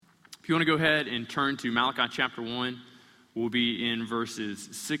you want to go ahead and turn to Malachi chapter 1, we'll be in verses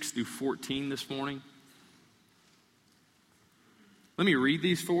 6 through 14 this morning. Let me read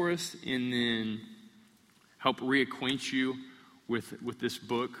these for us and then help reacquaint you with this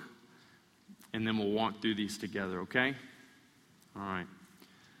book, and then we'll walk through these together, okay? All right.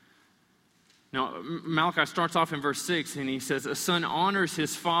 Now, Malachi starts off in verse 6, and he says, "A son honors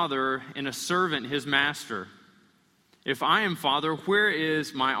his father, and a servant his master. If I am father, where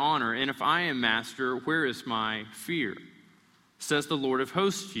is my honor? And if I am master, where is my fear? Says the Lord of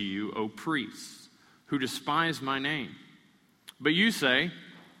hosts to you, O priests, who despise my name. But you say,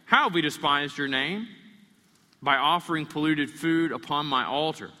 how have we despised your name? By offering polluted food upon my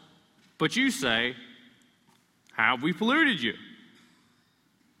altar. But you say, how have we polluted you?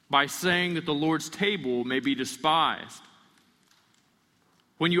 By saying that the Lord's table may be despised.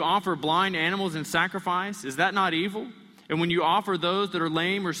 When you offer blind animals in sacrifice, is that not evil? And when you offer those that are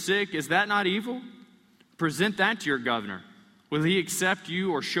lame or sick, is that not evil? Present that to your governor. Will he accept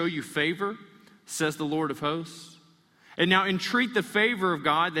you or show you favor? Says the Lord of hosts. And now entreat the favor of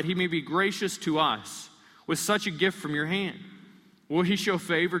God that he may be gracious to us with such a gift from your hand. Will he show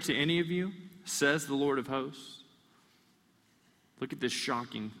favor to any of you? Says the Lord of hosts." Look at this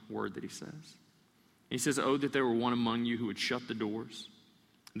shocking word that he says. He says, "Oh, that there were one among you who would shut the doors,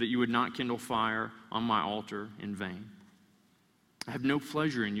 that you would not kindle fire on my altar in vain. I have no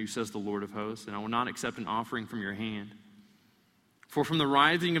pleasure in you, says the Lord of hosts, and I will not accept an offering from your hand. For from the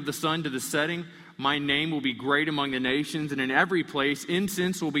rising of the sun to the setting, my name will be great among the nations, and in every place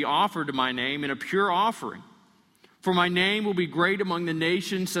incense will be offered to my name in a pure offering. For my name will be great among the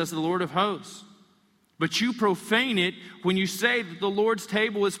nations, says the Lord of hosts. But you profane it when you say that the Lord's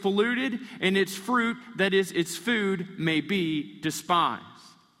table is polluted, and its fruit, that is, its food, may be despised.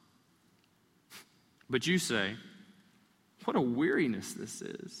 But you say, what a weariness this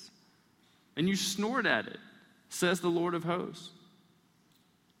is. And you snort at it, says the Lord of hosts.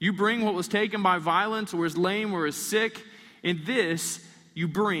 You bring what was taken by violence, or is lame, or is sick, and this you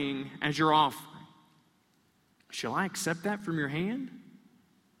bring as your offering. Shall I accept that from your hand?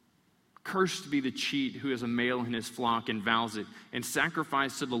 Cursed be the cheat who has a male in his flock and vows it, and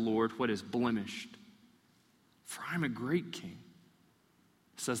sacrifice to the Lord what is blemished. For I am a great king,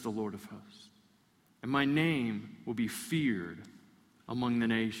 says the Lord of hosts, and my name will be feared among the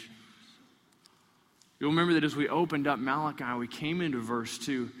nations." You'll remember that as we opened up Malachi, we came into verse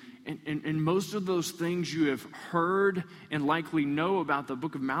 2, and most of those things you have heard and likely know about the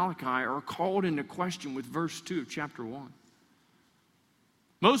book of Malachi are called into question with verse 2 of chapter 1.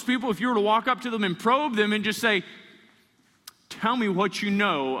 Most people, if you were to walk up to them and probe them and just say, tell me what you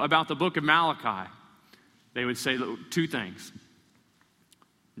know about the book of Malachi, they would say two things.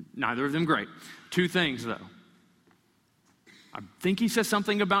 Neither of them great. Two things, though. I think he says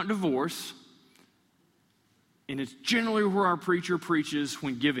something about divorce, and it's generally where our preacher preaches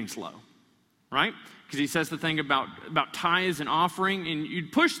when giving's low, right? Because he says the thing about tithes and offering, and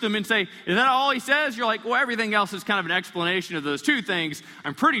you'd push them and say, is that all he says? You're like, well, everything else is kind of an explanation of those two things.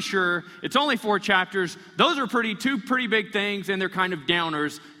 I'm pretty sure it's only 4 chapters. Those are two pretty big things, and they're kind of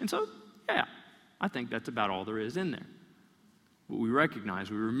downers. And so, yeah, I think that's about all there is in there. But we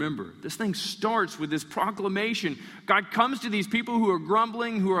recognize, we remember, this thing starts with this proclamation. God comes to these people who are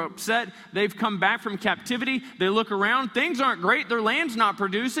grumbling, who are upset. They've come back from captivity. They look around. Things aren't great. Their land's not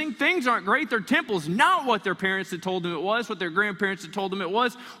producing. Things aren't great. Their temple's not what their parents had told them it was, what their grandparents had told them it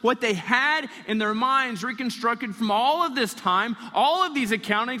was, what they had in their minds reconstructed from all of this time, all of these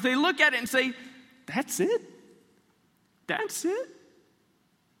accountings. They look at it and say, that's it? That's it?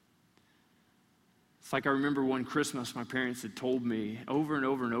 It's like I remember one Christmas my parents had told me over and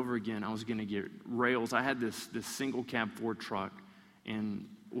over and over again I was going to get rails. I had this single cab Ford truck, and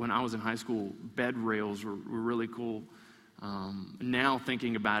when I was in high school, bed rails were really cool. Now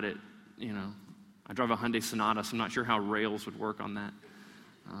thinking about it, I drive a Hyundai Sonata, so I'm not sure how rails would work on that.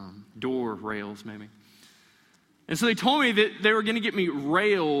 Door rails, maybe. And so they told me that they were going to get me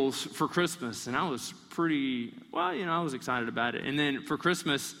rails for Christmas, and I was I was excited about it. And then for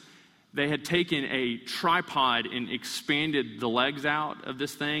Christmas, they had taken a tripod and expanded the legs out of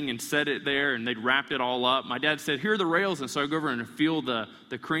this thing and set it there, and they'd wrapped it all up. My dad said, here are the rails. And so I go over and feel the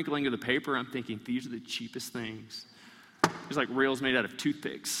crinkling of the paper. I'm thinking, these are the cheapest things. It's like rails made out of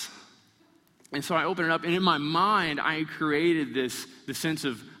toothpicks. And so I open it up, and in my mind, I created this sense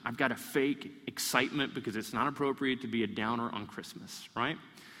of, I've got a fake excitement because it's not appropriate to be a downer on Christmas, right?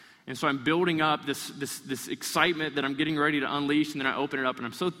 And so I'm building up this excitement that I'm getting ready to unleash, and then I open it up, and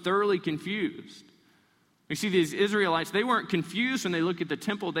I'm so thoroughly confused You see, these Israelites, they weren't confused when they look at the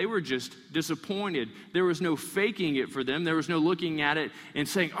temple. They were just disappointed. There was no faking it for them. There was no looking at it and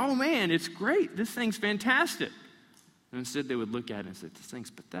saying, oh man, it's great. This thing's fantastic. And instead they would look at it and say, this thing's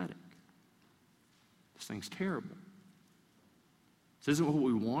pathetic. This thing's terrible. This isn't what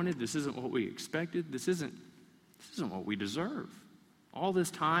we wanted. This isn't what we expected. This isn't what we deserve. All this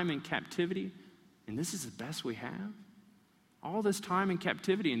time in captivity, and this is the best we have. All this time in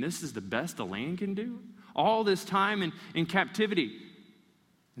captivity, and this is the best the land can do. All this time in captivity,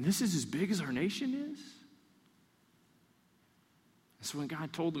 and this is as big as our nation is. And so when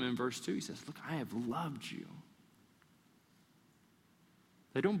God told them in verse 2, he says, look, I have loved you.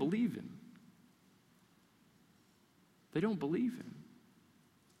 They don't believe him. They don't believe him.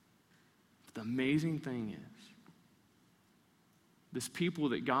 But the amazing thing is, this people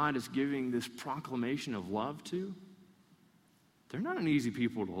that God is giving this proclamation of love to, they're not an easy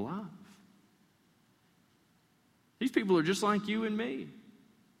people to love. These people are just like you and me.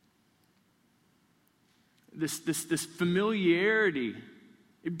 This familiarity,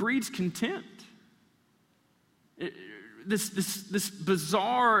 it breeds contempt. This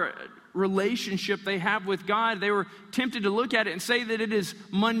bizarre relationship they have with God, they were tempted to look at it and say that it is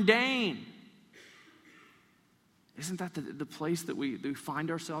mundane. Isn't that the place that we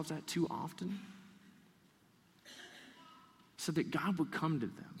find ourselves at too often? So that God would come to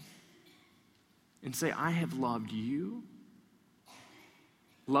them and say, I have loved you.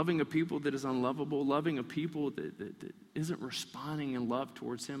 Loving a people that is unlovable, loving a people that isn't responding in love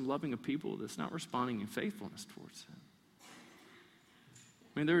towards him, loving a people that's not responding in faithfulness towards him.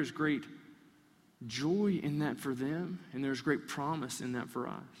 I mean, there is great joy in that for them, and there's great promise in that for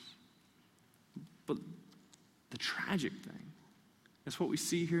us. But the tragic thing is what we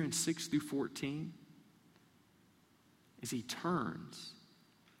see here in 6 through 14 is he turns.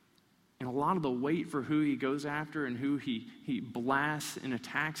 And a lot of the weight for who he goes after and who he blasts and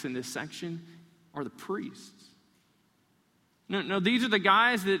attacks in this section are the priests. No, these are the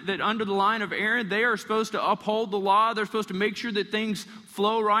guys that under the line of Aaron, they are supposed to uphold the law. They're supposed to make sure that things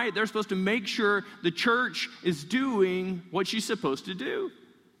flow right. They're supposed to make sure the church is doing what she's supposed to do.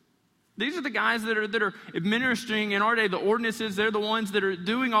 These are the guys that are administering in our day the ordinances. They're the ones that are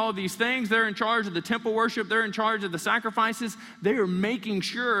doing all of these things. They're in charge of the temple worship. They're in charge of the sacrifices. They are making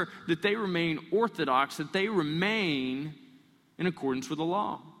sure that they remain orthodox, that they remain in accordance with the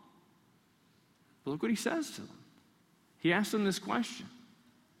law. But look what he says to them. He asks them this question.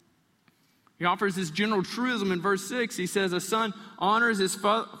 He offers this general truism in verse 6. He says, a son honors his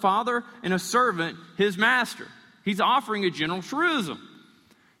father and a servant his master. He's offering a general truism.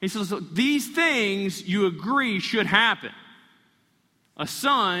 He says, look, these things you agree should happen. A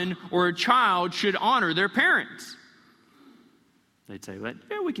son or a child should honor their parents. They'd say, well,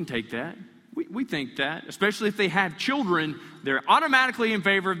 yeah, we can take that. We think that. Especially if they have children, they're automatically in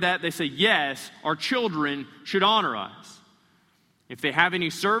favor of that. They say, yes, our children should honor us. If they have any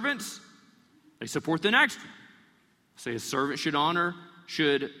servants, they support the next one. Say a servant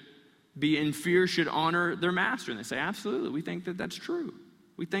should be in fear, should honor their master. And they say, absolutely, we think that that's true.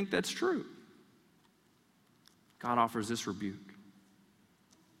 We think that's true. God offers this rebuke.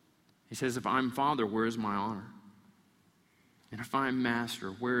 He says, if I'm father, where is my honor? And if I'm master,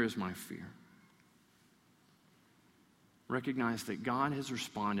 where is my fear? Recognize that God has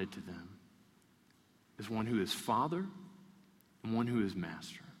responded to them as one who is father and one who is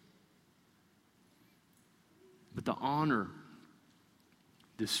master. But the honor,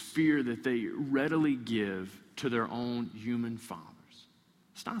 this fear that they readily give to their own human fathers,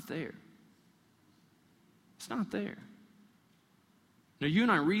 it's not there. It's not there. Now, you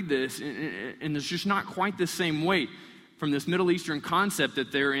and I read this, and there's just not quite the same weight from this Middle Eastern concept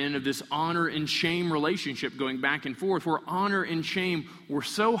that they're in of this honor and shame relationship going back and forth, where honor and shame were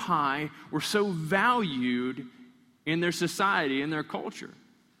so high, were so valued in their society, in their culture.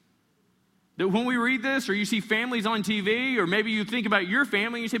 That when we read this, or you see families on TV, or maybe you think about your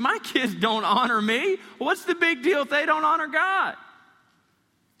family, and you say, my kids don't honor me. Well, what's the big deal if they don't honor God?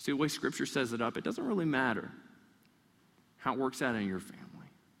 See, the way Scripture says it up, it doesn't really matter how it works out in your family.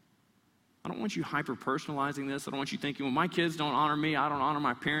 I don't want you hyper-personalizing this. I don't want you thinking, well, my kids don't honor me, I don't honor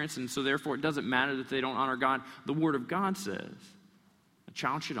my parents, and so therefore it doesn't matter that they don't honor God. The Word of God says a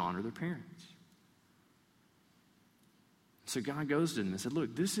child should honor their parents. So God goes to them and said,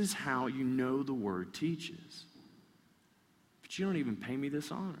 look, this is how you know the Word teaches. But you don't even pay me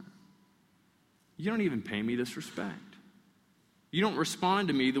this honor. You don't even pay me this respect. You don't respond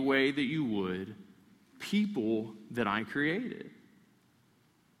to me the way that you would people that I created.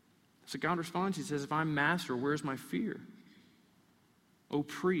 So God responds, he says, if I'm master, where's my fear? O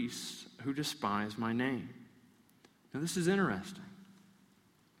priests who despise my name. Now, this is interesting.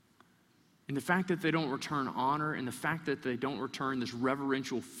 And the fact that they don't return honor and the fact that they don't return this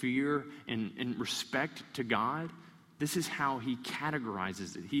reverential fear and respect to God, this is how he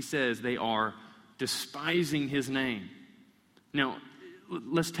categorizes it. He says they are despising his name. Now,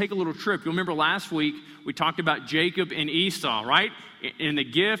 let's take a little trip. You'll remember last week we talked about Jacob and Esau, right? In the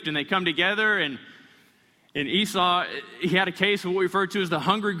gift, and they come together, and Esau, he had a case of what we refer to as the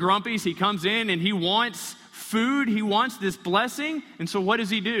hungry grumpies. He comes in and he wants food. He wants this blessing. And so what does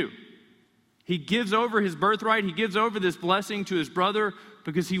he do? He gives over his birthright. He gives over this blessing to his brother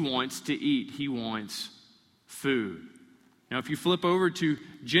because he wants to eat. He wants food. Now, if you flip over to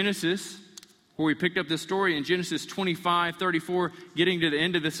Genesis, where we picked up this story in Genesis 25:34, getting to the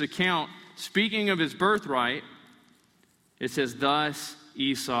end of this account, speaking of his birthright, it says, thus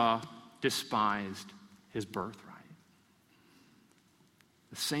Esau despised his birthright.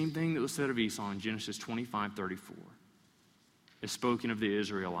 The same thing that was said of Esau in Genesis 25:34 is spoken of the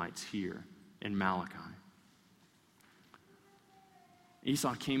Israelites here in Malachi.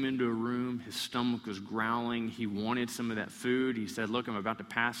 Esau came into a room, his stomach was growling, he wanted some of that food. He said, look, I'm about to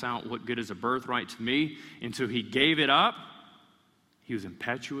pass out, what good is a birthright to me? And so he gave it up. He was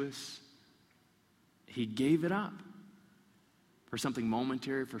impetuous. He gave it up for something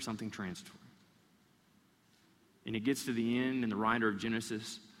momentary, for something transitory. And it gets to the end, and the writer of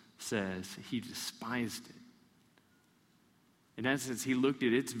Genesis says he despised it. In essence, he looked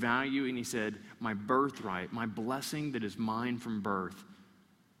at its value and he said, my birthright, my blessing that is mine from birth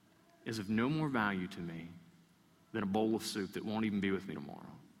is of no more value to me than a bowl of soup that won't even be with me tomorrow.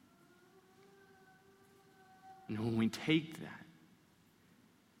 And when we take that,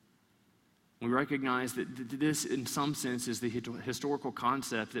 we recognize that this, in some sense, is the historical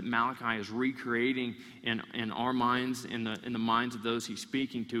concept that Malachi is recreating in our minds, in the minds of those he's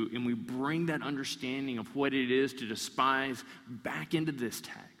speaking to, and we bring that understanding of what it is to despise back into this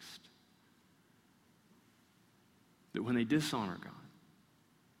text. That when they dishonor God,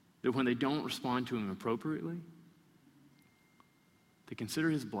 that when they don't respond to him appropriately, they consider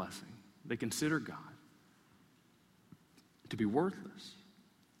his blessing, they consider God to be worthless.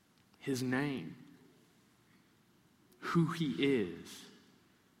 His name, who he is,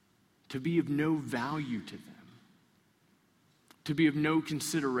 to be of no value to them, to be of no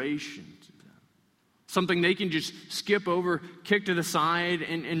consideration to them. Something they can just skip over, kick to the side,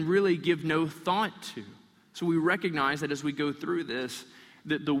 and really give no thought to. So we recognize that as we go through this,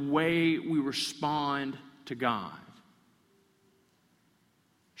 that the way we respond to God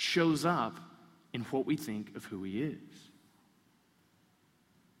shows up in what we think of who he is.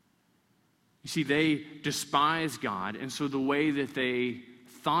 You see, they despise God, and so the way that they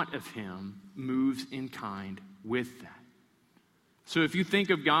thought of him moves in kind with that. So if you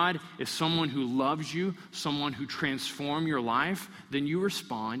think of God as someone who loves you, someone who transforms your life, then you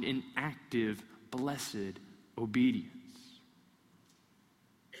respond in active, blessed obedience.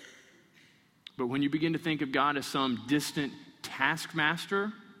 But when you begin to think of God as some distant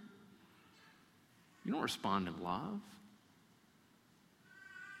taskmaster, you don't respond in love.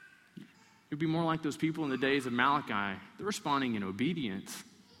 You'd be more like those people in the days of Malachi. They're responding in obedience,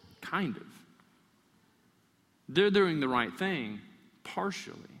 kind of. They're doing the right thing,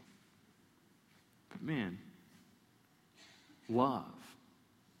 partially. But man, love,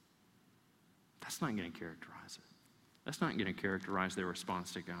 that's not going to characterize it. That's not going to characterize their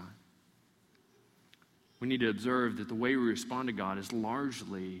response to God. We need to observe that the way we respond to God is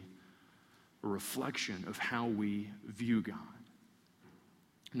largely a reflection of how we view God.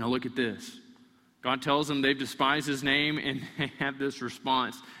 Now look at this. God tells them they've despised his name, and they have this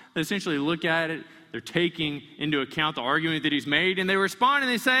response. They essentially look at it, they're taking into account the argument that he's made, and they respond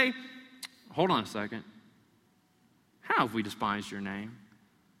and they say, hold on a second. How have we despised your name?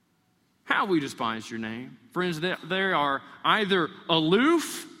 How have we despised your name? Friends, they are either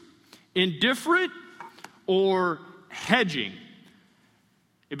aloof, indifferent, or hedging.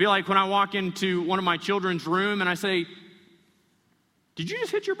 It'd be like when I walk into one of my children's room and I say, did you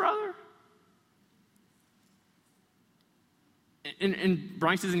just hit your brother? And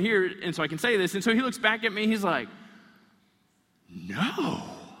Bryce isn't here, and so I can say this. And so he looks back at me, he's like, no.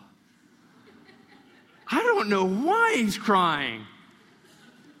 I don't know why he's crying.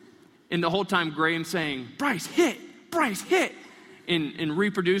 And the whole time Graham's saying, Bryce, hit, and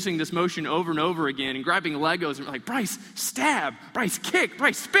reproducing this motion over and over again and grabbing Legos and like, Bryce, stab, Bryce, kick,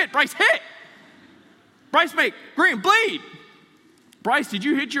 Bryce, spit, Bryce, hit. Bryce, make Graham bleed. Bryce, did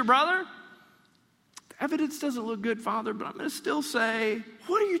you hit your brother? The evidence doesn't look good, Father, but I'm going to still say,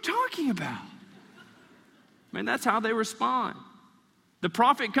 what are you talking about? Man, that's how they respond. The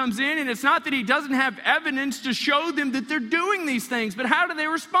prophet comes in, and it's not that he doesn't have evidence to show them that they're doing these things, but how do they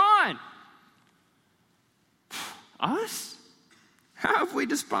respond? Us? How have we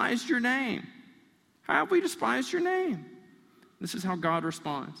despised your name? How have we despised your name? This is how God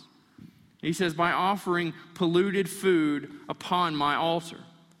responds. He says, by offering polluted food upon my altar.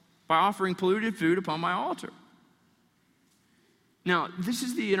 By offering polluted food upon my altar. Now, this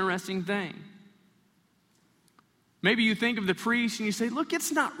is the interesting thing. Maybe you think of the priests and you say, look,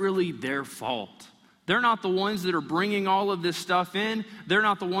 it's not really their fault. They're not the ones that are bringing all of this stuff in. They're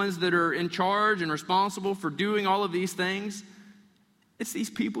not the ones that are in charge and responsible for doing all of these things. It's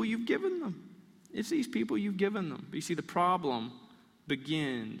these people you've given them. It's these people you've given them. But you see, the problem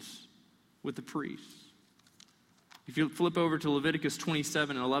begins with the priests. If you flip over to Leviticus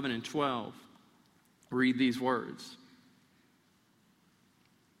 27, 11, and 12, read these words.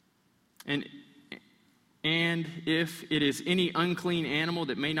 And if it is any unclean animal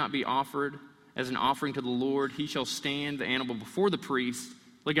that may not be offered as an offering to the Lord, he shall stand the animal before the priest.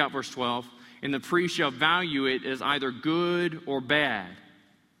 Look out verse 12. And the priest shall value it as either good or bad.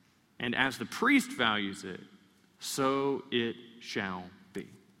 And as the priest values it, so it shall be.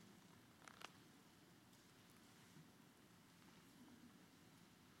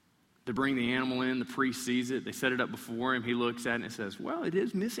 They bring the animal in, the priest sees it, they set it up before him, he looks at it and says, well, it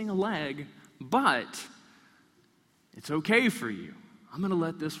is missing a leg, but it's okay for you. I'm going to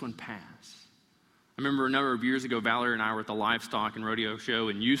let this one pass. I remember a number of years ago, Valerie and I were at the livestock and rodeo show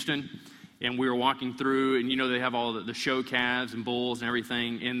in Houston, and we were walking through, and they have all the show calves and bulls and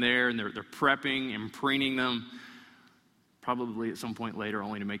everything in there, and they're prepping and preening them, probably at some point later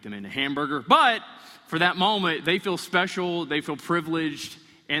only to make them into hamburger. But for that moment, they feel special, they feel privileged,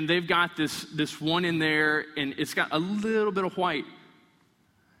 and they've got this one in there, and it's got a little bit of white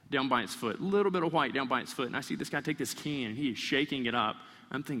down by its foot, a little bit of white down by its foot. And I see this guy take this can, and he is shaking it up.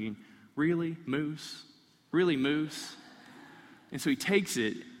 I'm thinking, really, moose? Really, moose? And so he takes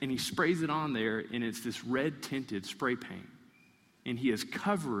it, and he sprays it on there, and it's this red-tinted spray paint. And he is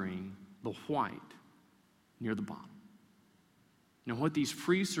covering the white near the bottom. Now, what these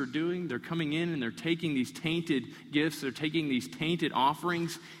priests are doing, they're coming in and they're taking these tainted gifts, they're taking these tainted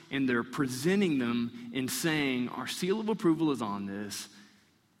offerings, and they're presenting them and saying, our seal of approval is on this.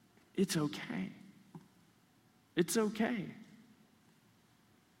 It's okay. It's okay.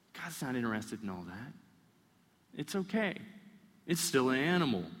 God's not interested in all that. It's okay. It's still an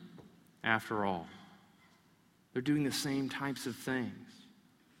animal, after all. They're doing the same types of things.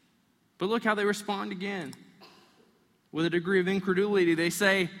 But look how they respond again. With a degree of incredulity, they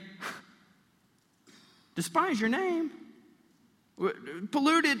say, despise your name.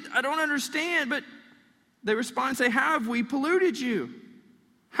 Polluted, I don't understand. But they respond and say, how have we polluted you?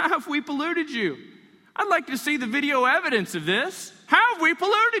 How have we polluted you? I'd like to see the video evidence of this. How have we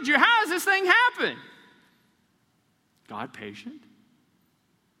polluted you? How has this thing happened? God patient.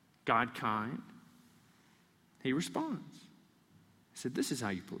 God kind. He responds. He said, this is how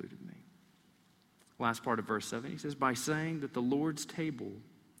you polluted me. Last part of verse 7, he says, by saying that the Lord's table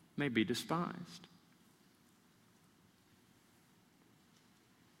may be despised.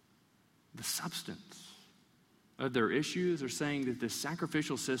 The substance of their issues are saying that this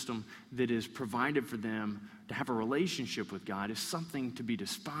sacrificial system that is provided for them to have a relationship with God is something to be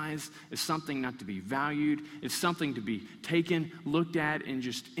despised, is something not to be valued, is something to be taken, looked at, and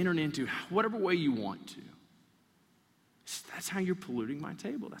just entered into whatever way you want to. That's how you're polluting my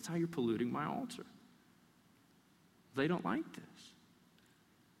table. That's how you're polluting my altar. They don't like this.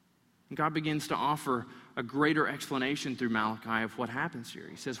 And God begins to offer a greater explanation through Malachi of what happens here.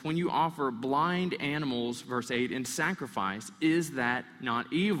 He says, when you offer blind animals, verse 8, in sacrifice, is that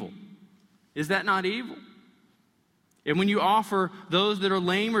not evil? Is that not evil? And when you offer those that are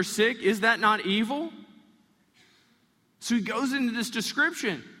lame or sick, is that not evil? So he goes into this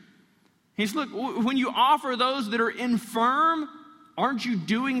description. He's, look, when you offer those that are infirm, aren't you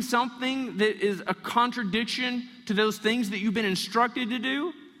doing something that is a contradiction to those things that you've been instructed to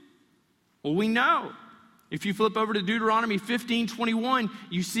do? Well, we know. If you flip over to Deuteronomy 15:21,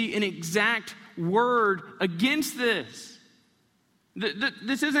 you see an exact word against this.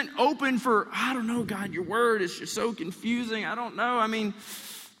 This isn't open for, I don't know, God, your word is just so confusing. I don't know. I mean,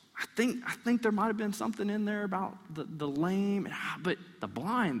 I think there might have been something in there about the lame, but the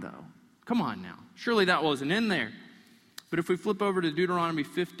blind, though. Come on now. Surely that wasn't in there. But if we flip over to Deuteronomy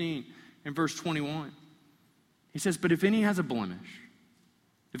 15 and verse 21, he says, but if any has a blemish,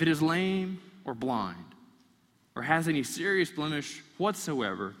 if it is lame or blind, or has any serious blemish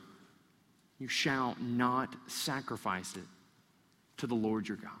whatsoever, you shall not sacrifice it to the Lord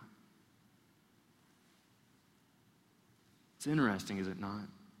your God. It's interesting, is it not?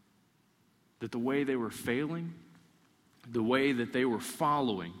 That the way they were failing, the way that they were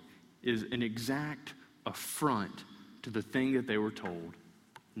following, is an exact affront to the thing that they were told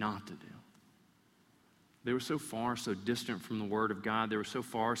not to do. They were so far, so distant from the Word of God. They were so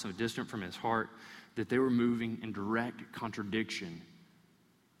far, so distant from His heart that they were moving in direct contradiction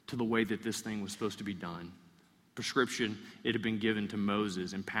to the way that this thing was supposed to be done. Prescription, it had been given to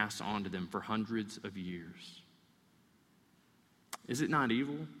Moses and passed on to them for hundreds of years. Is it not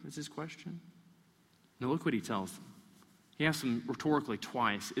evil, is his question? Now look what he tells them. He asks them rhetorically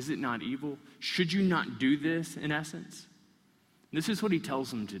twice, is it not evil? Should you not do this, in essence? This is what he tells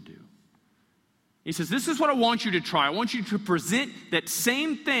them to do. He says, this is what I want you to try. I want you to present that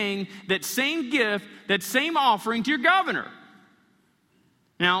same thing, that same gift, that same offering to your governor.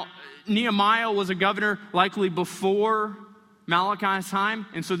 Now, Nehemiah was a governor likely before Malachi's time,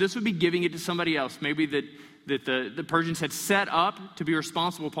 and so this would be giving it to somebody else, maybe that the Persians had set up to be a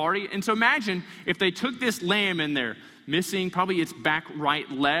responsible party. And so imagine if they took this lamb in there, missing probably its back right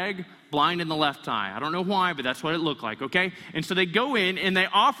leg, blind in the left eye. I don't know why, but that's what it looked like, okay? And so they go in and they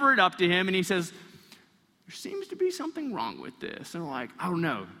offer it up to him, and he says, there seems to be something wrong with this. And they're like, oh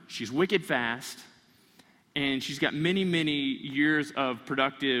no, she's wicked fast, and she's got many, many years of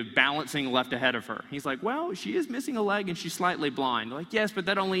productive balancing left ahead of her. He's like, well, she is missing a leg and she's slightly blind. They're like, yes, but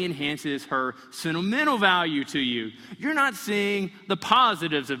that only enhances her sentimental value to you. You're not seeing the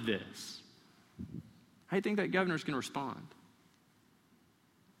positives of this. How do you think that governor's going to respond?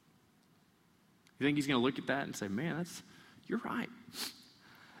 You think he's going to look at that and say, man, you're right.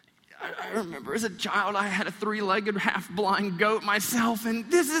 I remember as a child, I had a 3-legged, half-blind goat myself,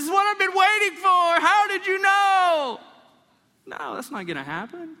 and this is what I've been waiting for. How did you know? No, that's not going to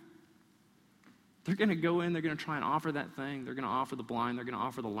happen. They're going to go in, they're going to try and offer that thing. They're going to offer the blind, they're going to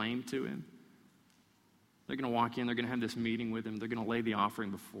offer the lame to him. They're going to walk in, they're going to have this meeting with him, they're going to lay the offering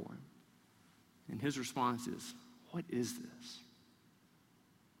before him. And his response is, what is this?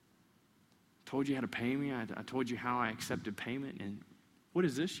 I told you how to pay me. I told you how I accepted payment, and what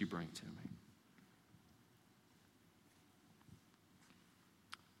is this you bring to me?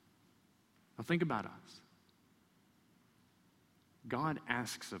 Now think about us. God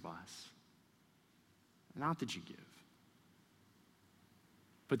asks of us, not that you give,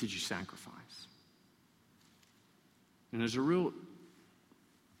 but that you sacrifice. And there's a real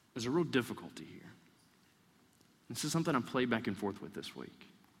difficulty here. This is something I've played back and forth with this week.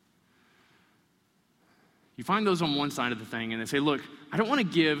 You find those on one side of the thing, and they say, look, I don't want to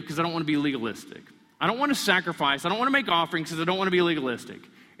give because I don't want to be legalistic. I don't want to sacrifice. I don't want to make offerings because I don't want to be legalistic.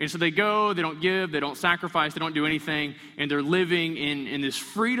 And so they go, they don't give, they don't sacrifice, they don't do anything, and they're living in this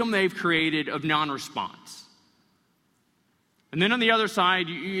freedom they've created of non-response. And then on the other side,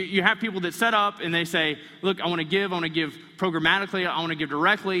 you have people that set up and they say, look, I want to give programmatically, I want to give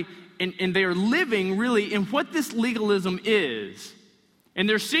directly, and they are living really in what this legalism is. And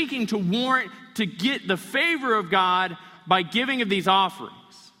they're seeking to warrant, to get the favor of God by giving of these offerings.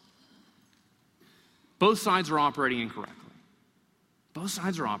 Both sides are operating incorrectly. Both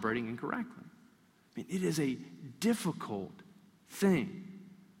sides are operating incorrectly. I mean, it is a difficult thing.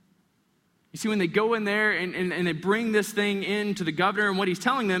 You see, when they go in there and they bring this thing in to the governor, and what he's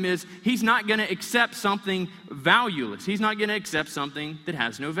telling them is he's not going to accept something valueless. He's not going to accept something that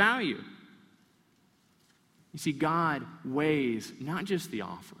has no value. You see, God weighs not just the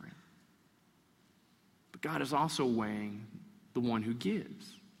offering, but God is also weighing the one who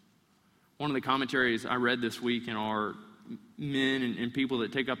gives. One of the commentaries I read this week in our men and people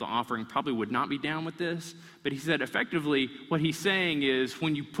that take up the offering probably would not be down with this, but he said effectively what he's saying is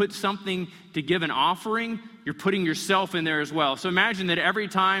when you put something to give an offering, you're putting yourself in there as well. So imagine that every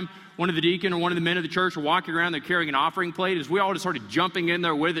time one of the deacon or one of the men of the church are walking around, they're carrying an offering plate, as we all just started jumping in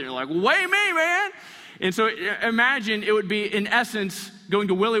there with it, and you're like, weigh me, man. And so imagine it would be, in essence, going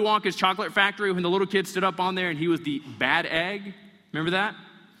to Willy Wonka's chocolate factory when the little kid stood up on there and he was the bad egg. Remember that?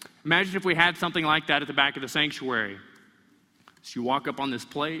 Imagine if we had something like that at the back of the sanctuary. So you walk up on this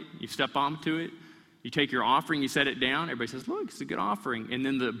plate, you step onto it, you take your offering, you set it down. Everybody says, look, it's a good offering. And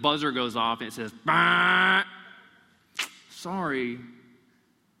then the buzzer goes off and it says, bah! Sorry,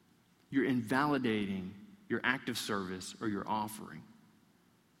 you're invalidating your act of service or your offering.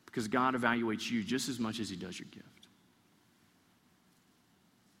 Because God evaluates you just as much as he does your gift.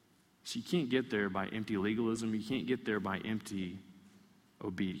 So you can't get there by empty legalism. You can't get there by empty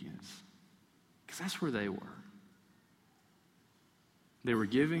obedience. Because that's where they were. They were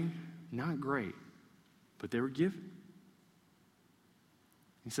giving, not great, but they were giving.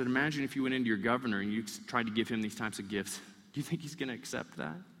 He said, imagine if you went into your governor and you tried to give him these types of gifts. Do you think he's going to accept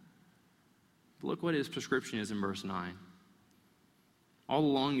that? But look what his prescription is in verse 9. all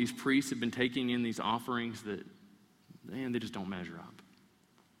along these priests have been taking in these offerings that, man, they just don't measure up.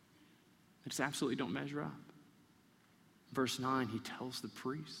 They just absolutely don't measure up. Verse 9, he tells the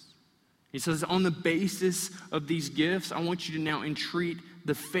priests. He says, on the basis of these gifts, I want you to now entreat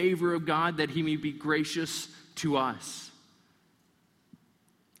the favor of God that he may be gracious to us.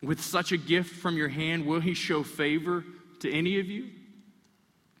 With such a gift from your hand, will he show favor to any of you?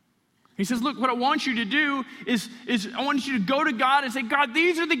 He says, look, what I want you to do is I want you to go to God and say, God,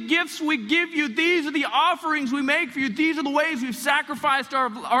 these are the gifts we give you. These are the offerings we make for you. These are the ways we've sacrificed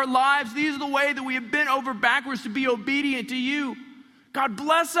our lives. These are the way that we have bent over backwards to be obedient to you. God,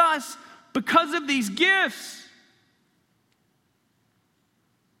 bless us because of these gifts.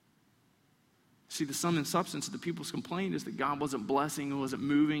 See, the sum and substance of the people's complaint is that God wasn't blessing, he wasn't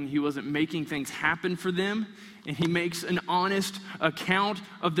moving, he wasn't making things happen for them. And he makes an honest account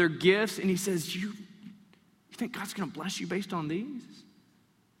of their gifts. And he says, you think God's going to bless you based on these?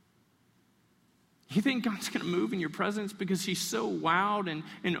 You think God's going to move in your presence because he's so wowed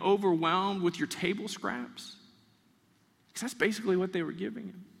and overwhelmed with your table scraps? Because that's basically what they were giving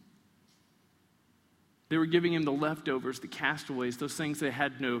him. They were giving him the leftovers, the castaways, those things they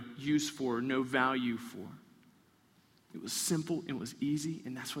had no use for, no value for. It was simple, it was easy,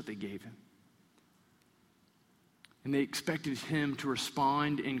 and that's what they gave him. And they expected him to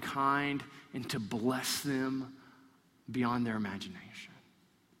respond in kind and to bless them beyond their imagination.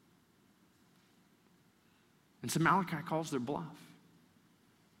 And so Malachi calls their bluff.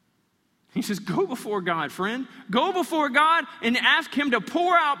 He says, go before God, friend. Go before God and ask him to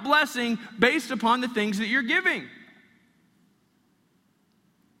pour out blessing based upon the things that you're giving.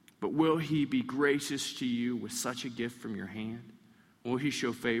 But will he be gracious to you with such a gift from your hand? Will he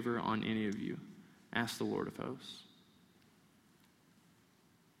show favor on any of you? Ask the Lord of hosts.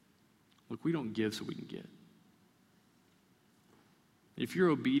 Look, we don't give so we can get. If you're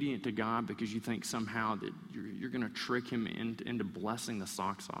obedient to God because you think somehow that you're going to trick him into blessing the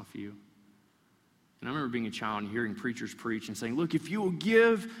socks off you. And I remember being a child and hearing preachers preach and saying, look, if you will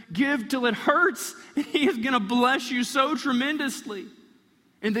give till it hurts, he is going to bless you so tremendously.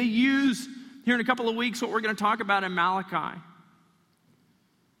 And they use, here in a couple of weeks, what we're going to talk about in Malachi.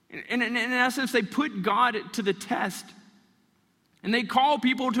 And in essence, they put God to the test. And they call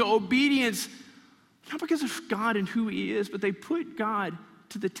people to obedience, not because of God and who he is, but they put God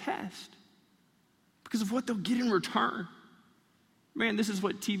to the test because of what they'll get in return. Man, this is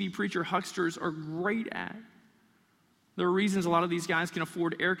what TV preacher hucksters are great at. There are reasons a lot of these guys can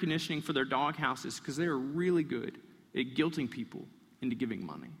afford air conditioning for their dog houses because they are really good at guilting people into giving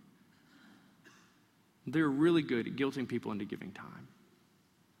money. They're really good at guilting people into giving time.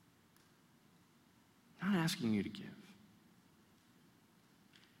 I'm not asking you to give.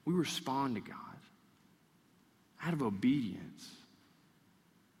 We respond to God out of obedience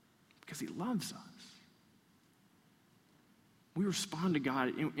because he loves us. We respond to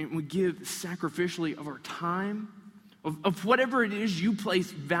God and we give sacrificially of our time, of whatever it is you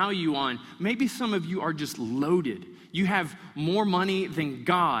place value on. Maybe some of you are just loaded. You have more money than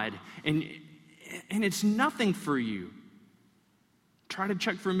God, and it's nothing for you. Try to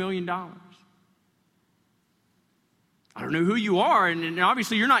check for $1 million. I don't know who you are, and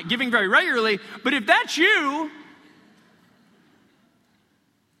obviously you're not giving very regularly, but if that's you,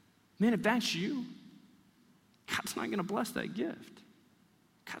 man, if that's you, God's not going to bless that gift.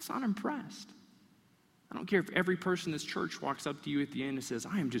 God's not impressed. I don't care if every person in this church walks up to you at the end and says,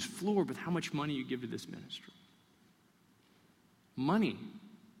 I am just floored with how much money you give to this ministry. Money,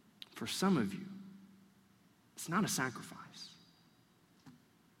 for some of you, it's not a sacrifice.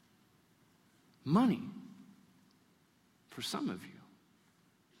 Money, for some of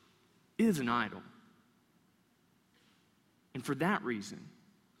you, is an idol. And for that reason,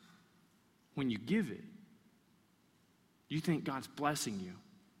 when you give it, you think God's blessing you.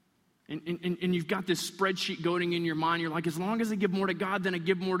 And you've got this spreadsheet going in your mind. You're like, as long as I give more to God, then I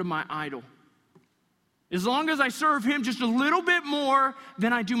give more to my idol. As long as I serve him just a little bit more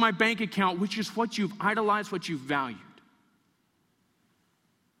than I do my bank account, which is what you've idolized, what you've valued.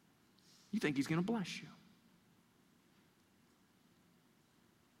 You think he's going to bless you.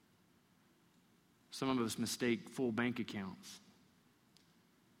 Some of us mistake full bank accounts,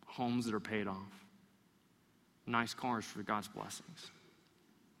 homes that are paid off, nice cars for God's blessings.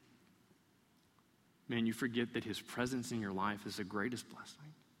 Man, you forget that his presence in your life is the greatest blessing.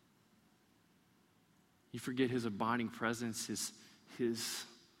 You forget his abiding presence, his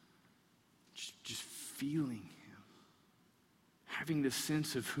just feeling him, having this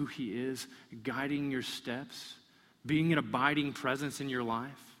sense of who he is, guiding your steps, being an abiding presence in your life.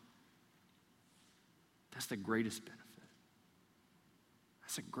 That's the greatest benefit.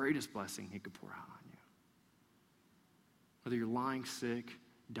 That's the greatest blessing he could pour out on you. Whether you're lying sick,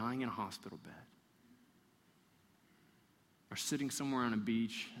 dying in a hospital bed, or sitting somewhere on a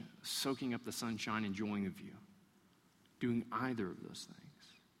beach, soaking up the sunshine, enjoying the view, doing either of those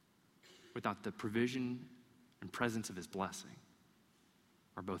things without the provision and presence of his blessing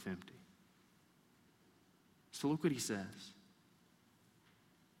are both empty. So look what he says.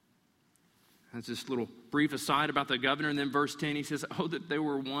 That's this little brief aside about the governor. And then verse 10, he says, oh, that there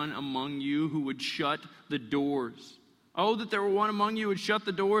were one among you who would shut the doors. Oh, that there were one among you who would shut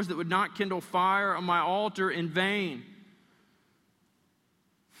the doors, that would not kindle fire on my altar in vain.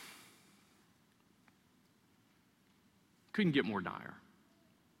 Couldn't get more dire.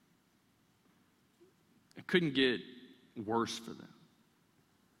 It couldn't get worse for them.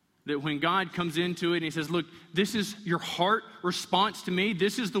 That when God comes into it and he says, look, this is your heart response to me.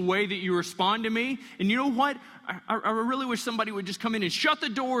 This is the way that you respond to me. And you know what? I really wish somebody would just come in and shut the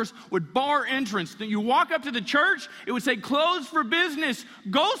doors, would bar entrance. Then you walk up to the church, it would say, closed for business.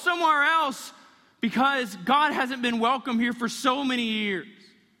 Go somewhere else because God hasn't been welcome here for so many years.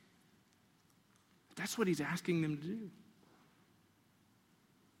 That's what he's asking them to do.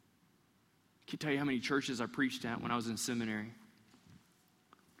 I can't tell you how many churches I preached at when I was in seminary.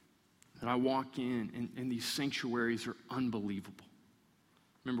 That I walk in, and these sanctuaries are unbelievable.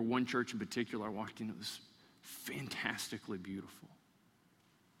 I remember one church in particular I walked in, it was fantastically beautiful.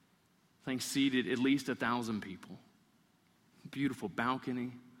 I think seated at least 1,000 people. Beautiful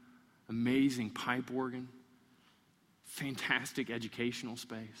balcony, amazing pipe organ, fantastic educational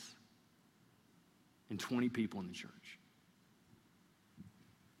space, and 20 people in the church.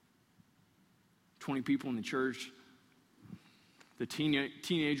 20 people in the church. The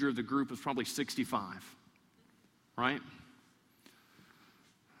teenager of the group was probably 65, right?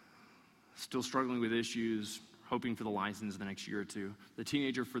 Still struggling with issues, hoping for the license the next year or two. The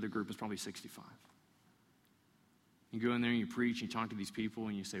teenager for the group is probably 65. You go in there and you preach, and you talk to these people,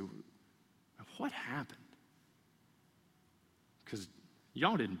 and you say, what happened? Because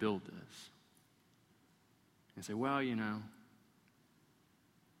y'all didn't build this. And say, well, you know,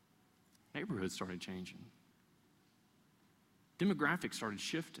 neighborhoods started changing. Demographics started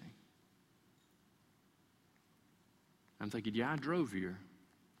shifting. I'm thinking, yeah, I drove here.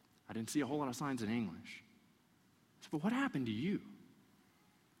 I didn't see a whole lot of signs in English. I said, but what happened to you?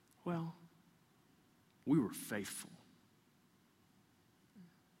 Well, we were faithful.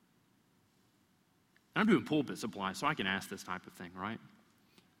 I'm doing pulpit supply, so I can ask this type of thing, right?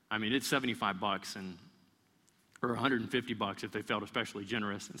 I mean, it's $75 or $150 if they felt especially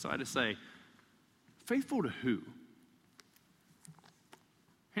generous. And so I just say, faithful to who?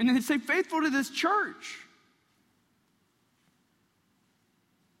 And then they say, faithful to this church.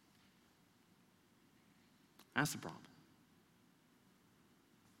 That's the problem.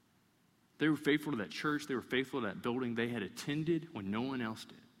 They were faithful to that church. They were faithful to that building they had attended when no one else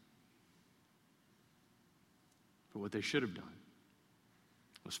did. But what they should have done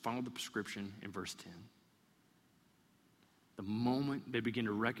was follow the prescription in verse 10. The moment they begin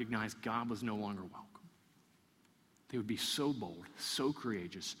to recognize God was no longer welcome, they would be so bold, so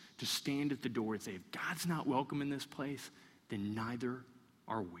courageous to stand at the door and say, if God's not welcome in this place, then neither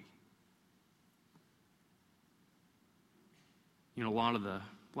are we. You know, a lot of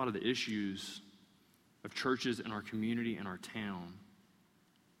the issues of churches in our community and our town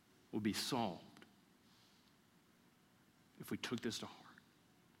will be solved if we took this to heart.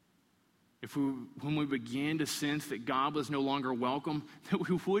 When we began to sense that God was no longer welcome, that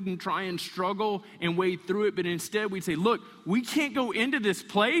we wouldn't try and struggle and wade through it, but instead we'd say, look, we can't go into this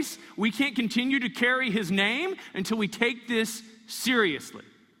place. We can't continue to carry his name until we take this seriously.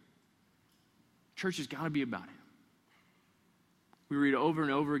 Church has got to be about him. We read over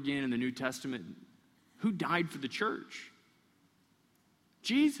and over again in the New Testament, who died for the church?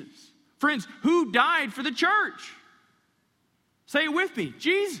 Jesus. Friends, who died for the church? Say it with me,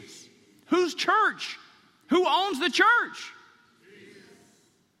 Jesus. Whose church? Who owns the church? Jesus.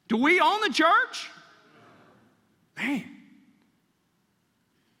 Do we own the church? Man,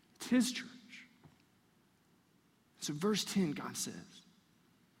 it's his church. So verse 10, God says,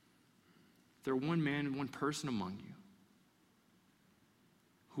 there are one man and one person among you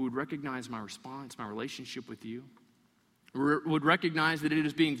who would recognize my response, my relationship with you, would recognize that it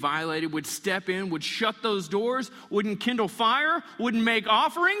is being violated, would step in, would shut those doors, wouldn't kindle fire, wouldn't make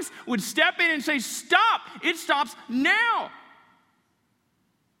offerings, would step in and say, stop, it stops now.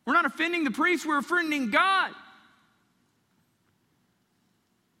 We're not offending the priest, we're offending God.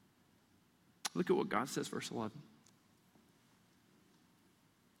 Look at what God says, verse 11.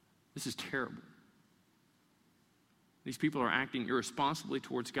 This is terrible. These people are acting irresponsibly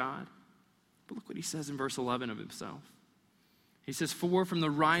towards God. But look what he says in verse 11 of himself. He says, "For from the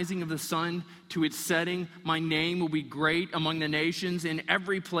rising of the sun to its setting, my name will be great among the nations. In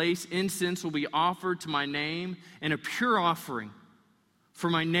every place incense will be offered to my name, and a pure offering. For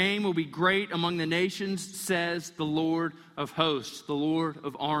my name will be great among the nations, says the Lord of hosts," the Lord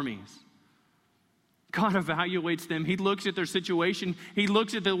of armies. God evaluates them. He looks at their situation. He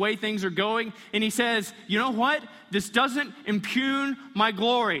looks at the way things are going, and he says, you know what? This doesn't impugn my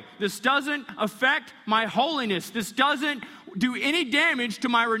glory. This doesn't affect my holiness. This doesn't do any damage to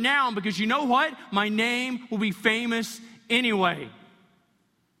my renown, because you know what? My name will be famous anyway.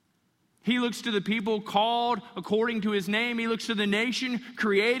 He looks to the people called according to his name. He looks to the nation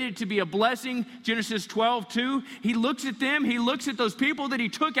created to be a blessing. Genesis 12:2. He looks at them. He looks at those people that he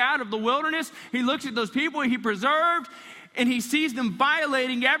took out of the wilderness. He looks at those people he preserved, and he sees them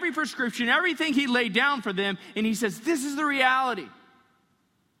violating every prescription, everything he laid down for them. And he says, this is the reality.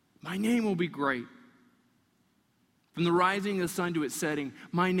 My name will be great. From the rising of the sun to its setting,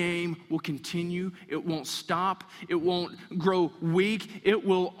 my name will continue. It won't stop. It won't grow weak. It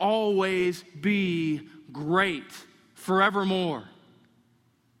will always be great forevermore.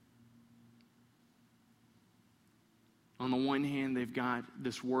 On the one hand, they've got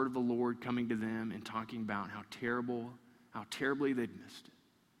this word of the Lord coming to them and talking about how terribly they've missed it.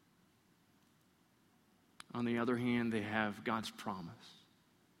 On the other hand, they have God's promise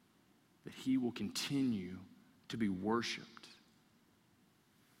that he will continue to be worshiped,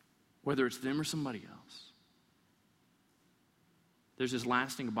 whether it's them or somebody else. There's this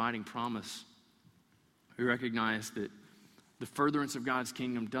lasting, abiding promise. We recognize that the furtherance of God's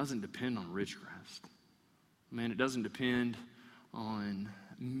kingdom doesn't depend on Ridgecrest. Man, it doesn't depend on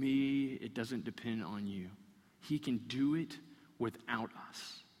me. It doesn't depend on you. He can do it without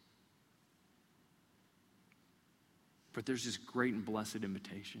us. But there's this great and blessed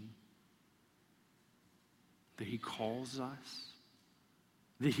invitation that he calls us,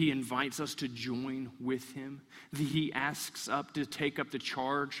 that he invites us to join with him, that he asks us to take up the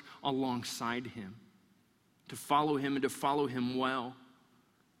charge alongside him, to follow him and to follow him well,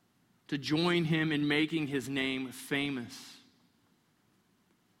 to join him in making his name famous.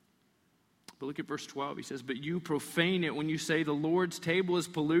 But look at verse 12. He says, "But you profane it when you say the Lord's table is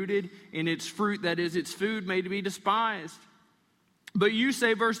polluted and its fruit, that is its food, made to be despised. But you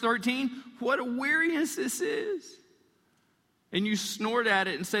say," verse 13, "what a weariness this is." And you snort at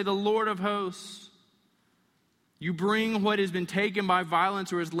it and say, "the Lord of hosts." You bring what has been taken by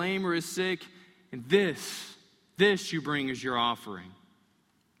violence or is lame or is sick, and this you bring as your offering.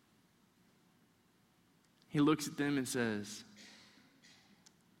 He looks at them and says,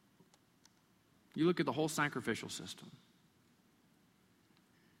 you look at the whole sacrificial system,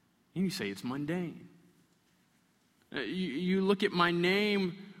 and you say it's mundane. You look at my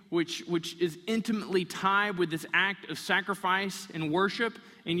name, which is intimately tied with this act of sacrifice and worship,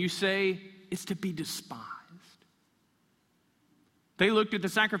 and you say it's to be despised. They looked at the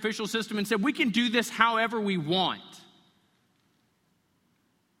sacrificial system and said, we can do this however we want.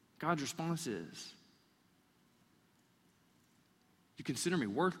 God's response is, you consider me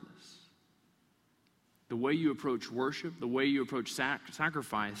worthless. The way you approach worship, the way you approach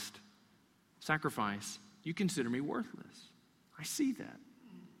sacrifice, you consider me worthless. I see that.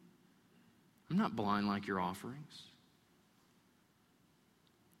 I'm not blind like your offerings.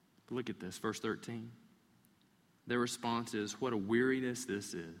 But look at this, verse 13. Their response is, what a weariness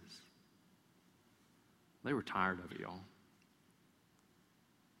this is. They were tired of it, y'all.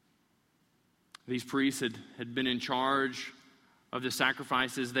 These priests had been in charge of the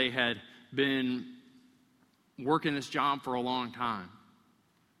sacrifices. They had been working this job for a long time.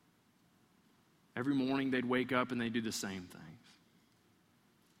 Every morning they'd wake up and they'd do the same things.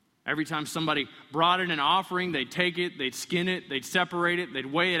 Every time somebody brought in an offering, they'd take it, they'd skin it, they'd separate it, they'd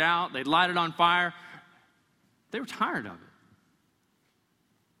weigh it out, they'd light it on fire. They were tired of it.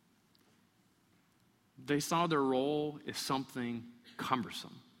 They saw their role as something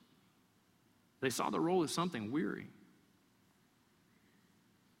cumbersome. They saw their role as something weary.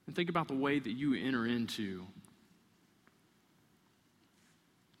 And think about the way that you enter into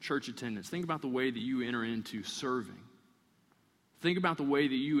church attendance. Think about the way that you enter into serving. Think about the way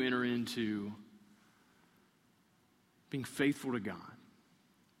that you enter into being faithful to God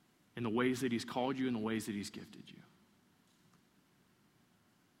in the ways that he's called you, in the ways that he's gifted you.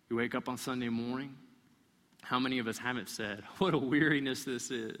 You wake up on Sunday morning. How many of us haven't said, what a weariness this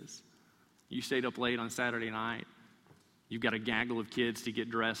is? You stayed up late on Saturday night. You've got a gaggle of kids to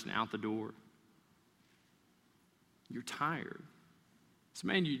get dressed and out the door. You're tired. So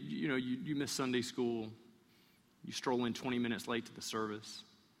man, you miss Sunday school. You stroll in 20 minutes late to the service.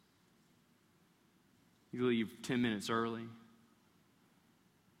 You leave 10 minutes early.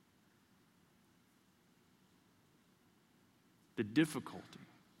 The difficulty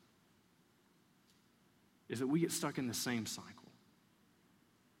is that we get stuck in the same cycle.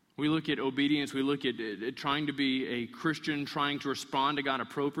 We look at obedience, we look at trying to be a Christian, trying to respond to God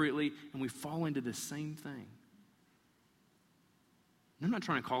appropriately, and we fall into the same thing. And I'm not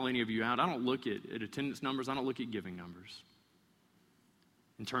trying to call any of you out. I don't look at attendance numbers. I don't look at giving numbers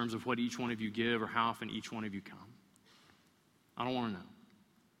in terms of what each one of you give or how often each one of you come. I don't want to know.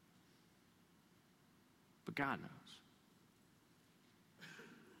 But God knows.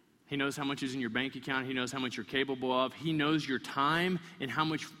 He knows how much is in your bank account. He knows how much you're capable of. He knows your time and how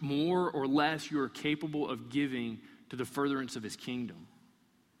much more or less you are capable of giving to the furtherance of his kingdom.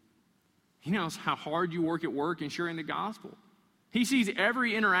 He knows how hard you work at work in sharing the gospel. He sees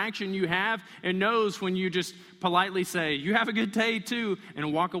every interaction you have and knows when you just politely say, "You have a good day too,"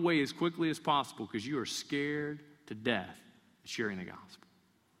 and walk away as quickly as possible because you are scared to death of sharing the gospel.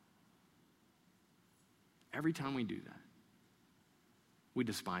 Every time we do that, we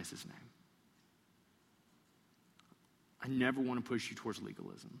despise his name. I never want to push you towards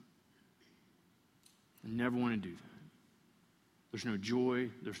legalism. I never want to do that. There's no joy,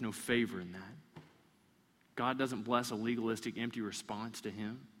 there's no favor in that. God doesn't bless a legalistic, empty response to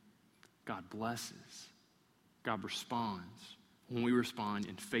him. God blesses. God responds when we respond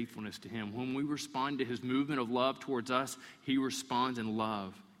in faithfulness to him. When we respond to his movement of love towards us, he responds in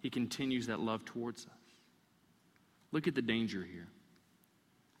love. He continues that love towards us. Look at the danger here.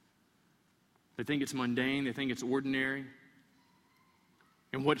 They think it's mundane. They think it's ordinary.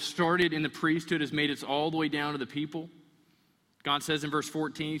 And what started in the priesthood has made it all the way down to the people. God says in verse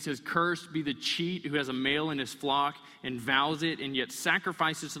 14, he says, "Cursed be the cheat who has a male in his flock and vows it and yet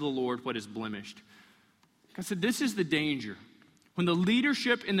sacrifices to the Lord what is blemished." God said, this is the danger. When the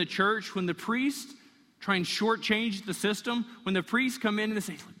leadership in the church, when the priests try and shortchange the system, when the priests come in and they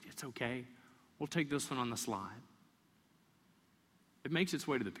say, "Look, it's okay. We'll take this one on the slide." It makes its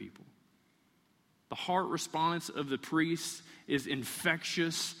way to the people. The heart response of the priests is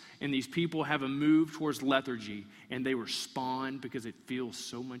infectious, and these people have a move towards lethargy, and they respond because it feels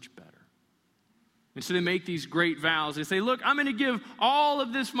so much better. And so they make these great vows. They say, "Look, I'm going to give all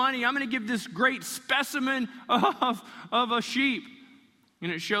of this money. I'm going to give this great specimen of a sheep."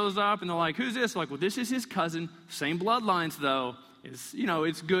 And it shows up, and they're like, "Who's this?" Like, "Well, this is his cousin. Same bloodlines, though.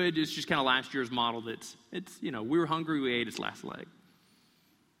 It's good. It's just kind of last year's model. We were hungry. We ate its last leg."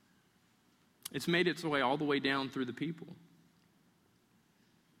 It's made its way all the way down through the people.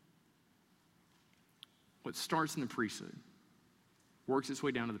 What starts in the priesthood works its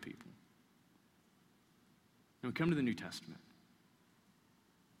way down to the people. And we come to the New Testament.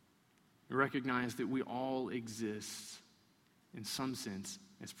 We recognize that we all exist in some sense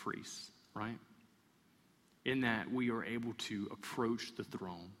as priests, right? In that we are able to approach the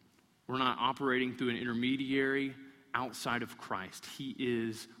throne. We're not operating through an intermediary outside of Christ. He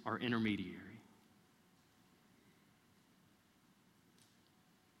is our intermediary.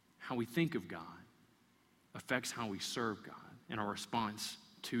 How we think of God affects how we serve God and our response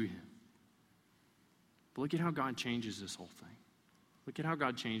to him. But look at how God changes this whole thing. Look at how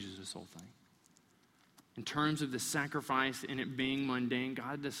God changes this whole thing. In terms of the sacrifice and it being mundane,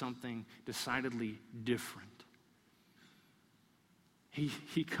 God does something decidedly different.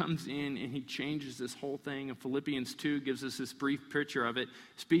 He comes in and he changes this whole thing. And Philippians 2 gives us this brief picture of it.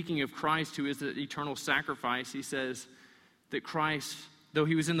 Speaking of Christ, who is the eternal sacrifice, he says that Christ, though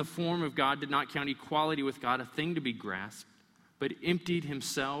he was in the form of God, did not count equality with God a thing to be grasped, but emptied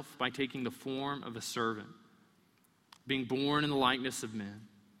himself by taking the form of a servant, being born in the likeness of men.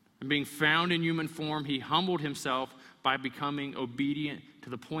 And being found in human form, he humbled himself by becoming obedient to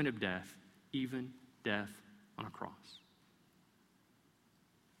the point of death, even death on a cross.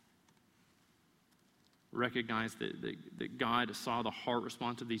 Recognize that God saw the heart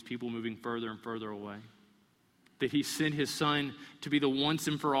response of these people moving further and further away. That he sent his son to be the once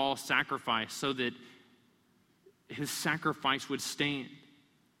and for all sacrifice so that his sacrifice would stand.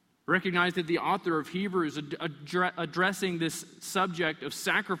 Recognize that the author of Hebrews, addressing this subject of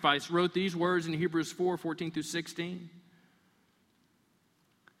sacrifice, wrote these words in Hebrews 4:14 through 16.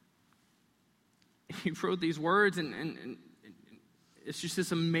 He wrote these words, and it's just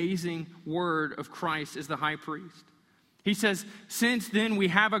this amazing word of Christ as the high priest. He says, "Since then we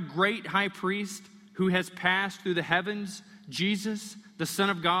have a great high priest who has passed through the heavens, Jesus, the Son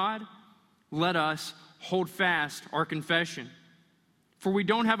of God, let us hold fast our confession. For we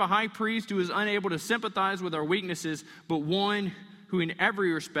don't have a high priest who is unable to sympathize with our weaknesses, but one who in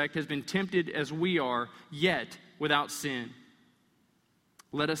every respect has been tempted as we are, yet without sin.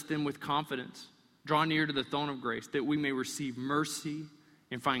 Let us then with confidence draw near to the throne of grace, that we may receive mercy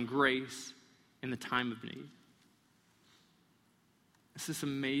and find grace in the time of need. It's this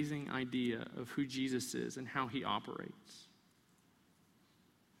amazing idea of who Jesus is and how he operates.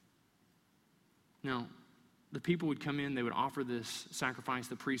 Now, the people would come in, they would offer this sacrifice,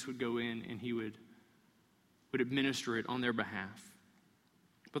 the priest would go in and he would administer it on their behalf.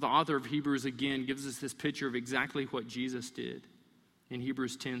 But the author of Hebrews again gives us this picture of exactly what Jesus did in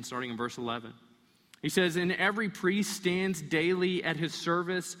Hebrews 10, starting in verse 11. He says, "And every priest stands daily at his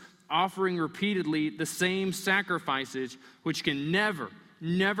service, offering repeatedly the same sacrifices, which can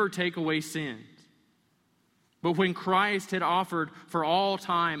never take away sins. But when Christ had offered for all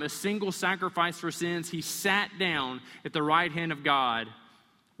time a single sacrifice for sins, he sat down at the right hand of God,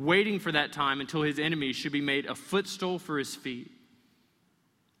 waiting for that time until his enemies should be made a footstool for his feet.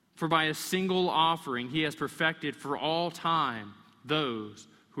 For by a single offering he has perfected for all time those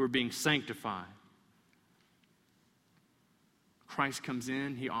who are being sanctified." Christ comes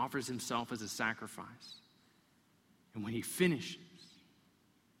in, he offers himself as a sacrifice. And when he finishes,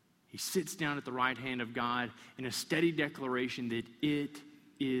 he sits down at the right hand of God in a steady declaration that it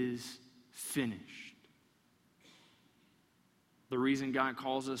is finished. The reason God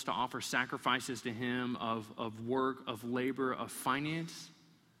calls us to offer sacrifices to him of work, of labor, of finance,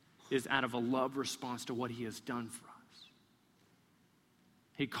 is out of a love response to what he has done for us.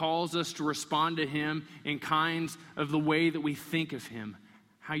 He calls us to respond to him in kinds of the way that we think of him.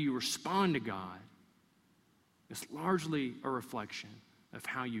 How you respond to God is largely a reflection of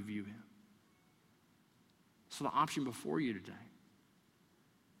how you view him. So the option before you today,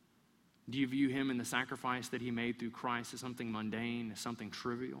 do you view him and the sacrifice that he made through Christ as something mundane, as something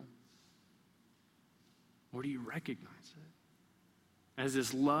trivial? Or do you recognize it as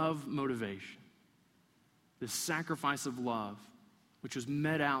this love motivation, this sacrifice of love, which was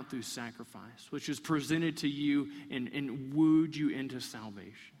met out through sacrifice, which was presented to you and wooed you into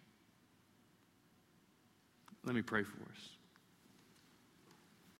salvation? Let me pray for us.